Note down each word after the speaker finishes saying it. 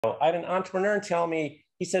I had an entrepreneur tell me,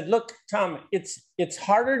 he said, look, Tom, it's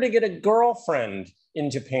harder to get a girlfriend in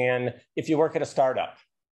Japan if you work at a startup.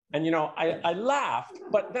 And, I laughed,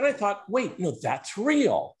 but then I thought, wait, no, that's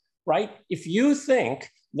real, right? If you think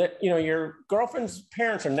that, your girlfriend's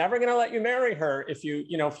parents are never going to let you marry her if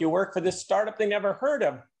you work for this startup they never heard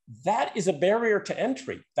of, that is a barrier to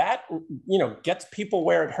entry. That, gets people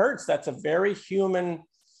where it hurts. That's a very human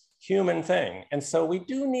thing. And so we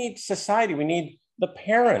do need society. We need the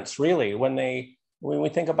parents, really, when we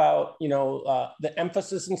think about, the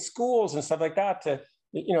emphasis in schools and stuff like that, to,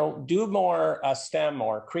 do more STEM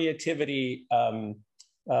or creativity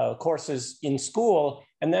courses in school,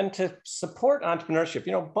 and then to support entrepreneurship.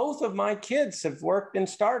 Both of my kids have worked in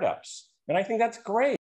startups, and I think that's great.